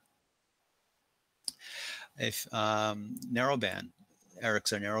get there. If narrowband,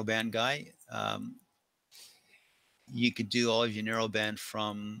 Eric's our narrowband guy. You could do all of your narrowband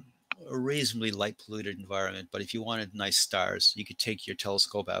from a reasonably light polluted environment. But if you wanted nice stars, you could take your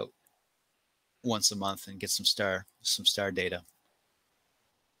telescope out once a month and get some star data.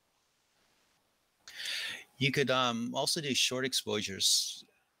 You could also do short exposures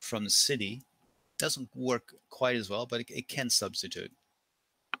from the city. Doesn't work quite as well, but it can substitute.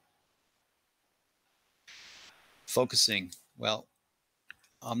 Focusing. Well,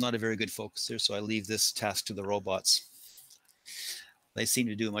 I'm not a very good focuser, so I leave this task to the robots. They seem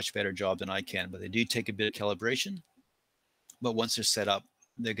to do a much better job than I can, but they do take a bit of calibration. But once they're set up,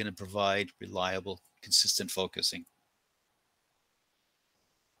 they're going to provide reliable, consistent focusing.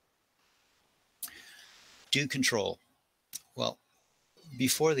 Dew control. Well,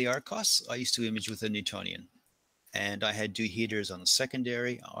 before the Arcos, I used to image with a Newtonian, and I had dew heaters on the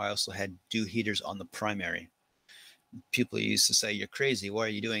secondary. I also had dew heaters on the primary. People used to say, "You're crazy. Why are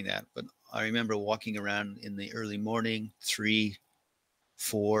you doing that?" But I remember walking around in the early morning, 3,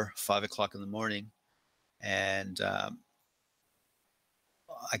 4, 5 o'clock in the morning, and I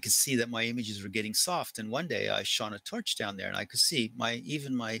could see that my images were getting soft. And one day I shone a torch down there, and I could see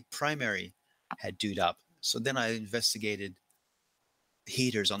even my primary had dewed up. So then I investigated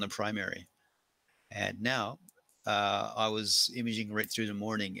heaters on the primary, and now I was imaging right through the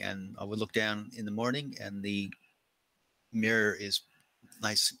morning, and I would look down in the morning, and the mirror is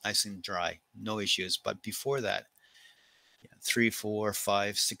nice and dry, no issues. But before that, 3, 4,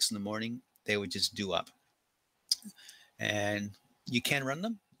 5, 6 in the morning, they would just dew up. And you can run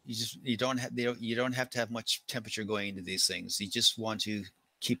them. You don't have to have much temperature going into these things. You just want to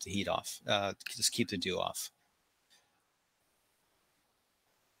keep the heat off, just keep the dew off.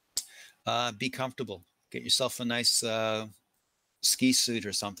 Be comfortable. Get yourself a nice ski suit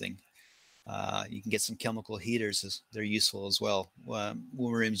or something. You can get some chemical heaters. They're useful as well. When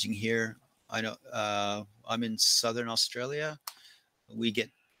we're imaging here, I know I'm in southern Australia. We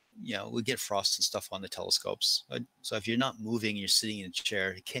get frost and stuff on the telescopes. So if you're not moving, you're sitting in a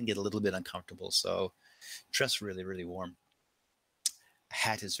chair, it can get a little bit uncomfortable. So dress really, really warm. A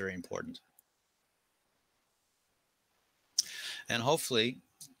hat is very important. And hopefully,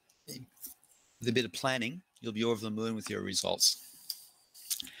 with a bit of planning, you'll be over the moon with your results.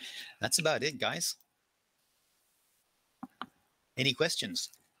 That's about it, guys. Any questions?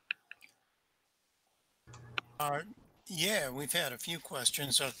 Yeah, we've had a few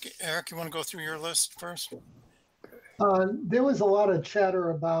questions. Eric, you want to go through your list first? There was a lot of chatter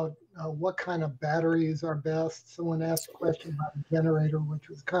about what kind of batteries are best. Someone asked a question about a generator, which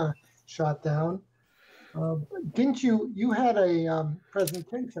was kind of shot down. Didn't you had a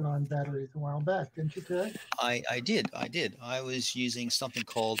presentation on batteries a while back, didn't you, Terry? I did. I was using something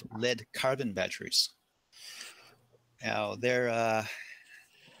called lead carbon batteries. Now, they're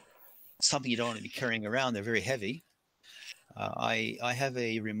something you don't want to be carrying around. They're very heavy. I have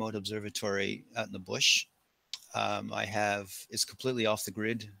a remote observatory out in the bush. It's completely off the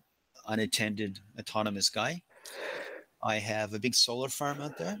grid, unattended, autonomous guy. I have a big solar farm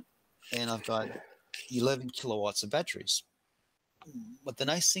out there, and I've got 11 kilowatts of batteries. But the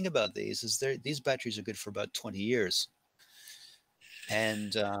nice thing about these is these batteries are good for about 20 years.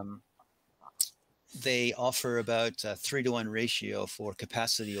 And they offer about a 3-to-1 ratio for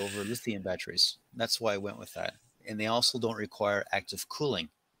capacity over lithium batteries. That's why I went with that. And they also don't require active cooling.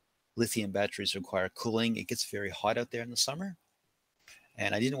 Lithium batteries require cooling. It gets very hot out there in the summer.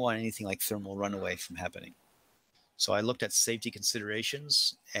 And I didn't want anything like thermal runaway from happening. So I looked at safety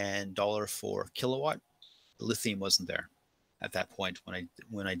considerations and dollar for kilowatt. The lithium wasn't there at that point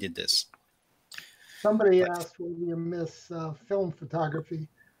when I did this. Somebody asked, will you miss film photography?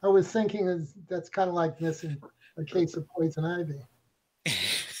 I was thinking that's kind of like missing a case of poison ivy.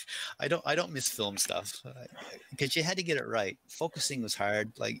 I don't miss film stuff because you had to get it right. Focusing was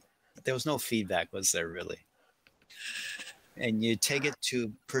hard. Like there was no feedback, was there really? And you take it to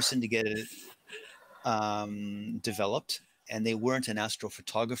a person to get it developed, and they weren't an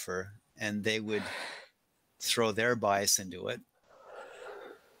astrophotographer, and they would throw their bias into it,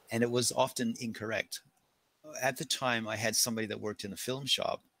 and it was often incorrect. At the time, I had somebody that worked in the film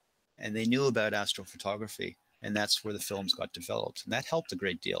shop, and they knew about astrophotography, and that's where the films got developed, and that helped a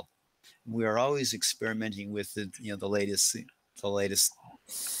great deal. We are always experimenting with the latest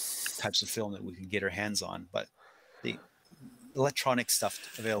types of film that we can get our hands on, but the electronic stuff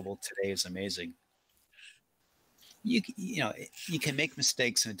available today is amazing. You can make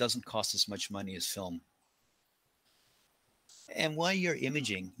mistakes, and it doesn't cost as much money as film. And while you're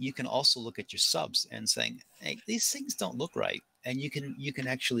imaging, you can also look at your subs and saying, "Hey, these things don't look right," and you can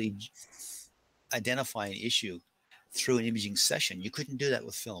actually identify an issue through an imaging session. You couldn't do that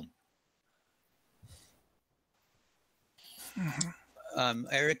with film. Mm-hmm.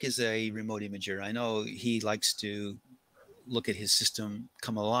 Eric is a remote imager. I know he likes to look at his system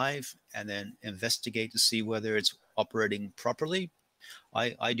come alive and then investigate to see whether it's operating properly.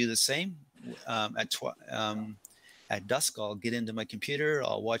 I do the same. At dusk, I'll get into my computer,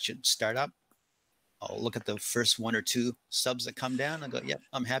 I'll watch it start up, I'll look at the first 1 or 2 subs that come down and go, yep,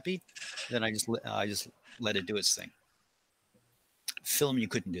 I'm happy. Then I just let it do its thing. Film, you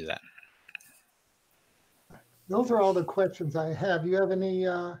couldn't do that. Those are all the questions I have. You have any,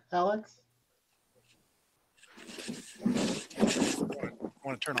 Alex? I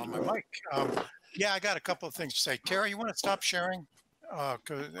want to turn on my mic. Yeah, I got a couple of things to say. Terry, you want to stop sharing? I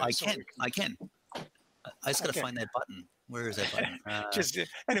can. I just got to find that button. Where is that button? Just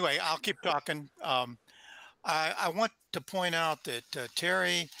anyway, I'll keep talking. I want to point out that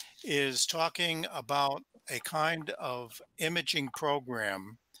Terry is talking about a kind of imaging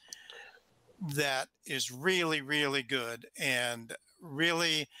program that is really, really good and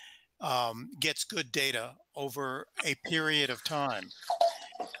really gets good data over a period of time.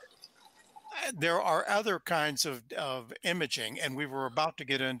 There are other kinds of imaging, and we were about to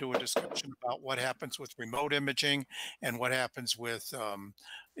get into a discussion about what happens with remote imaging and what happens with,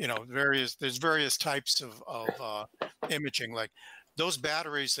 there's various types of imaging. Like those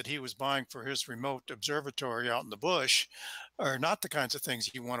batteries that he was buying for his remote observatory out in the bush are not the kinds of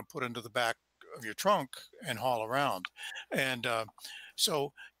things you want to put into the back of your trunk and haul around. And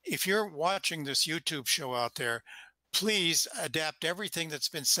so if you're watching this YouTube show out there, please adapt everything that's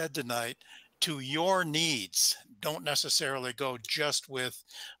been said tonight to your needs. Don't necessarily go just with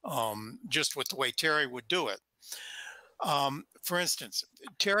the way Terry would do it. For instance,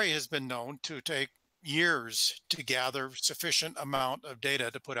 Terry has been known to take years to gather sufficient amount of data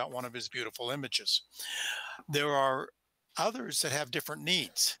to put out one of his beautiful images. There are others that have different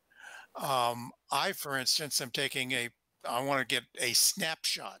needs. I, for instance, am taking I want to get a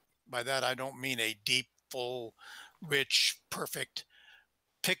snapshot. By that, I don't mean a deep, full, rich, perfect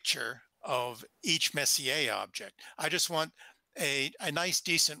picture of each Messier object. I just want a nice,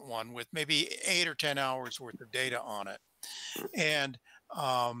 decent one with maybe 8 or 10 hours worth of data on it. And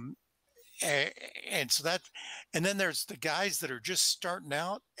so that, and then there's the guys that are just starting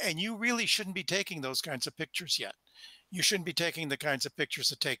out, and you really shouldn't be taking those kinds of pictures yet. You shouldn't be taking the kinds of pictures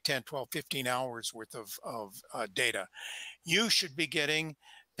that take 10, 12, 15 hours worth of data. You should be getting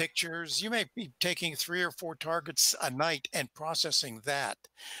pictures. You may be taking 3 or 4 targets a night and processing that.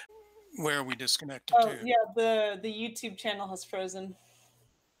 Where are we disconnected to? Yeah, the YouTube channel has frozen.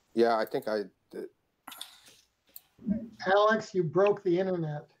 Yeah, I think I did. Alex, you broke the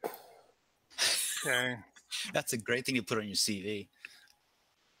internet. Okay. That's a great thing to put on your CV.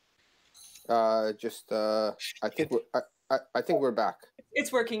 I think we're back.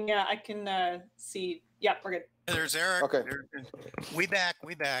 It's working. Yeah, I can see. Yeah, we're good. There's Eric. Okay. We back.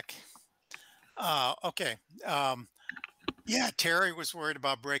 Okay. Yeah, Terry was worried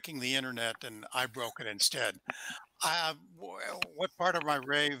about breaking the internet, and I broke it instead. What part of my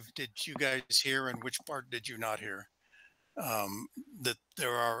rave did you guys hear, and which part did you not hear? That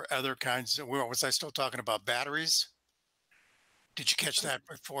there are other kinds of, was I still talking about batteries? Did you catch that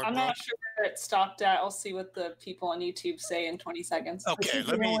before? I'm not sure where it stopped at. I'll see what the people on YouTube say in 20 seconds. Okay,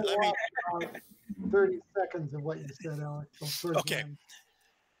 let me 30 seconds of what you said, Alex. Okay.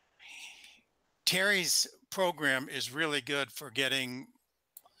 Terry's program is really good for getting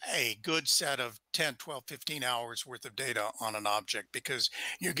a good set of 10, 12, 15 hours worth of data on an object, because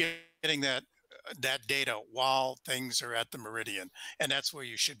you're getting that data while things are at the meridian, and that's where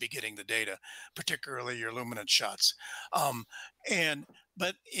you should be getting the data, particularly your luminance shots.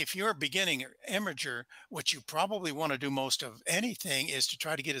 But if you're a beginning imager, what you probably want to do most of anything is to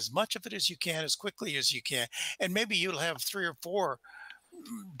try to get as much of it as you can, as quickly as you can, and maybe you'll have 3 or 4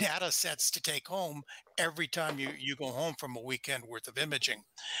 data sets to take home every time you go home from a weekend worth of imaging.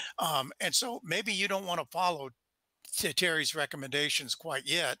 And so maybe you don't want to follow Terry's recommendations quite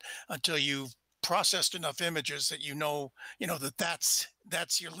yet until you've processed enough images that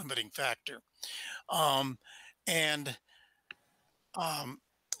that's your limiting factor.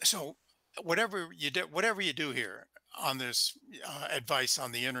 So whatever you do here on this advice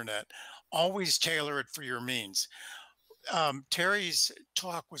on the internet, always tailor it for your means. Terry's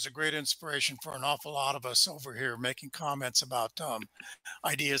talk was a great inspiration for an awful lot of us over here making comments about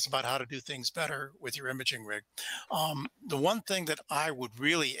ideas about how to do things better with your imaging rig. The one thing that I would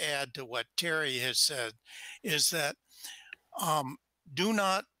really add to what Terry has said is that do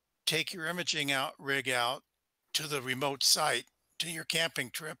not take your imaging rig out to the remote site, to your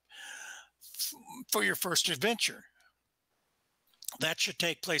camping trip for your first adventure. That should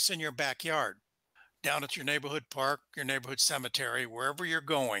take place in your backyard. down at your neighborhood park, your neighborhood cemetery, wherever you're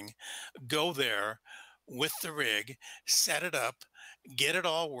going, go there with the rig, set it up, get it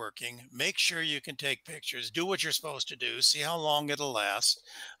all working, make sure you can take pictures, do what you're supposed to do, see how long it'll last.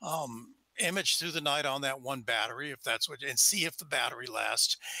 Image through the night on that one battery, if that's what, and see if the battery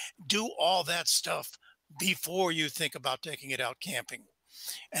lasts. Do all that stuff before you think about taking it out camping.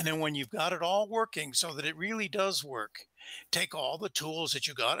 And then when you've got it all working so that it really does work, take all the tools that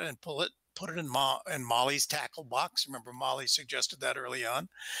you got and put it in, in Molly's tackle box. Remember, Molly suggested that early on.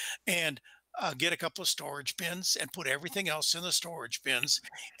 And get a couple of storage bins and put everything else in the storage bins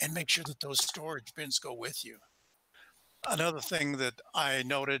and make sure that those storage bins go with you. Another thing that I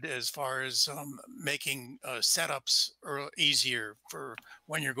noted as far as making setups easier for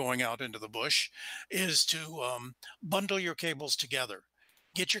when you're going out into the bush is to bundle your cables together.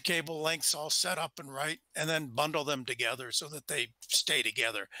 Get your cable lengths all set up and right, and then bundle them together so that they stay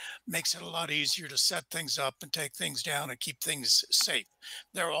together. Makes it a lot easier to set things up and take things down and keep things safe.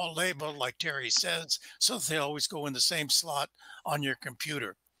 They're all labeled, like Terry says, so that they always go in the same slot on your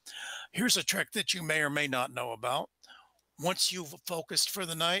computer. Here's a trick that you may or may not know about. Once you've focused for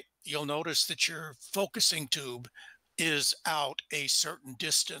the night, you'll notice that your focusing tube is out a certain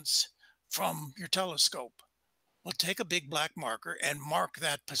distance from your telescope. Well, take a big black marker and mark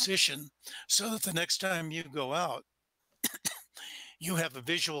that position so that the next time you go out, you have a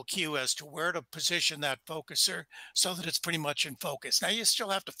visual cue as to where to position that focuser so that it's pretty much in focus. Now, you still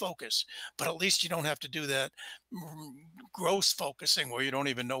have to focus, but at least you don't have to do that gross focusing where you don't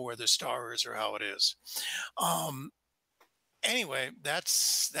even know where the star is or how it is. Anyway,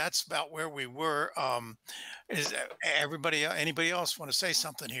 that's about where we were. Is anybody else want to say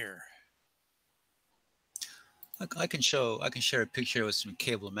something here? I can share a picture with some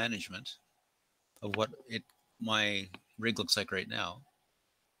cable management of what my rig looks like right now.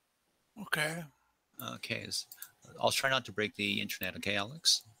 Okay. Okay, I'll try not to break the internet. Okay,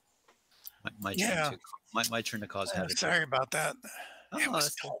 Alex. My turn to cause havoc. Sorry about that. Oh, it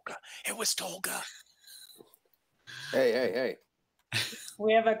was Tolga. It was Tolga. Hey.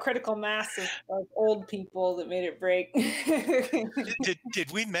 We have a critical mass of old people that made it break.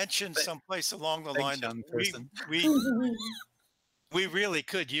 Did we mention someplace along the line that we really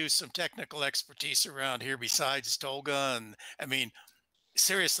could use some technical expertise around here besides Tolga? And I mean,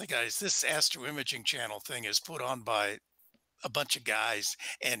 seriously, guys, this Astro Imaging Channel thing is put on by a bunch of guys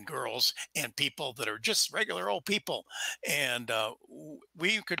and girls and people that are just regular old people. And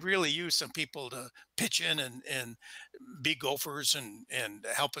we could really use some people to pitch in and be gophers and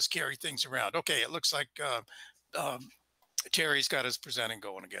help us carry things around. Okay, it looks like Terry's got his presenting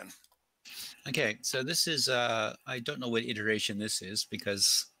going again. Okay, so this is, I don't know what iteration this is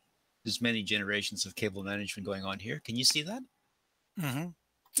because there's many generations of cable management going on here. Can you see that? Mm-hmm.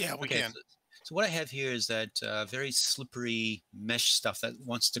 Yeah, we can. So what I have here is that very slippery mesh stuff that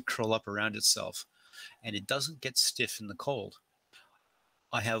wants to curl up around itself, and it doesn't get stiff in the cold.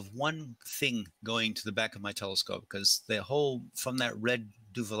 I have one thing going to the back of my telescope because the whole, from that red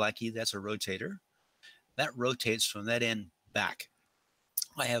Duvalaki, that's a rotator, that rotates from that end back.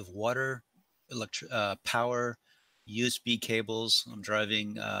 I have water, power, USB cables. I'm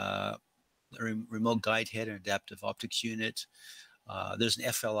driving a remote guide head and adaptive optics unit. There's an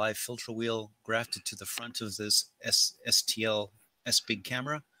FLI filter wheel grafted to the front of this STL S-Big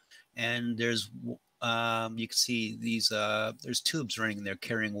camera. And there's, you can see these, there's tubes running in there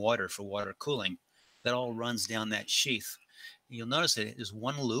carrying water for water cooling. That all runs down that sheath. And you'll notice that there's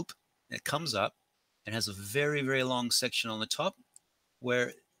one loop that comes up and has a very, very long section on the top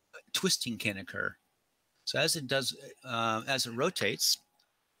where twisting can occur. So as it does, as it rotates,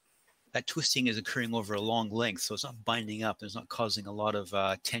 that twisting is occurring over a long length, so it's not binding up. It's not causing a lot of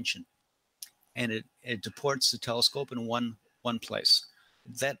tension, and it deports the telescope in one place.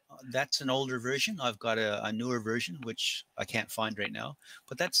 That's an older version. I've got a newer version which I can't find right now,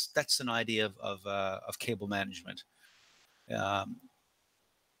 but that's an idea of cable management.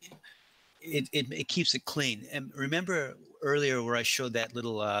 It keeps it clean. And remember earlier where I showed that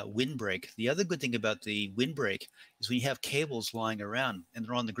little windbreak? The other good thing about the windbreak is when you have cables lying around and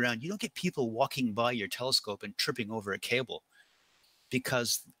they're on the ground, you don't get people walking by your telescope and tripping over a cable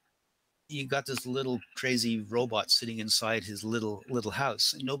because you got this little crazy robot sitting inside his little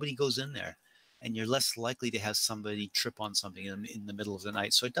house and nobody goes in there, and you're less likely to have somebody trip on something in the middle of the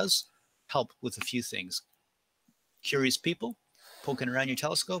night. So it does help with a few things. Curious people poking around your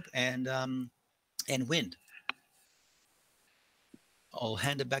telescope and wind. I'll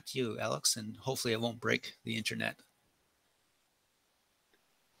hand it back to you, Alex, and hopefully it won't break the internet.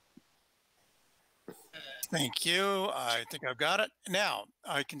 Thank you. I think I've got it. Now,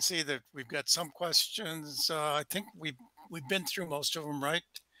 I can see that we've got some questions. I think we've been through most of them, right?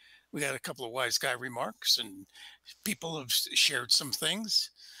 We got a couple of wise guy remarks, and people have shared some things.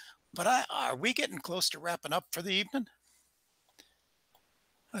 But are we getting close to wrapping up for the evening?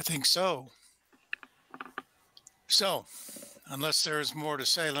 I think so. So, unless there's more to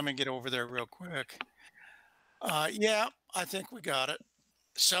say, let me get over there real quick. Yeah, I think we got it.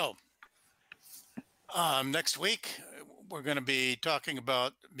 So, next week, we're going to be talking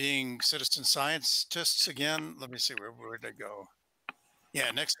about being citizen scientists again. Let me see, where did I go?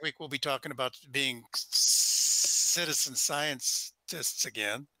 Yeah, next week we'll be talking about being citizen scientists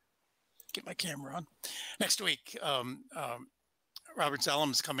again. Get my camera on. Next week, Robert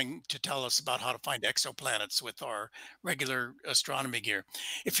Zellum's coming to tell us about how to find exoplanets with our regular astronomy gear.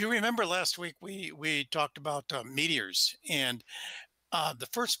 If you remember last week, we talked about meteors, and the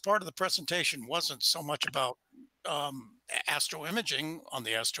first part of the presentation wasn't so much about astroimaging on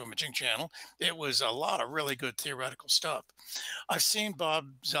the astroimaging channel. It was a lot of really good theoretical stuff. I've seen Bob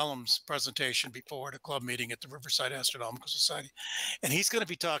Zellum's presentation before at a club meeting at the Riverside Astronomical Society, and he's going to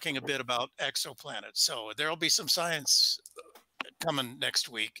be talking a bit about exoplanets. So there'll be some science coming next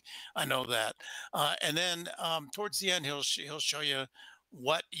week. I know that. And then towards the end, he'll show you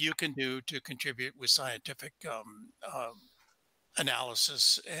what you can do to contribute with scientific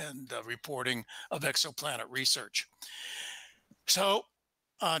analysis and reporting of exoplanet research. So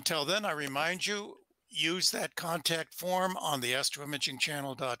until then, I remind you, use that contact form on the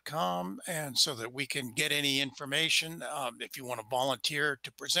astroimagingchannel.com, and so that we can get any information. If you want to volunteer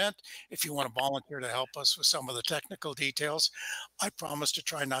to present, if you want to volunteer to help us with some of the technical details, I promise to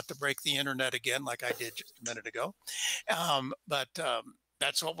try not to break the internet again like I did just a minute ago. But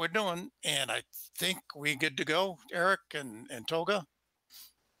that's what we're doing, and I think we're good to go, Eric and Tolga.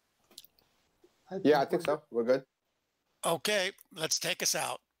 Yeah, I think so. We're good. Okay, let's take us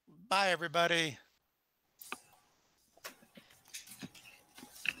out. Bye, everybody.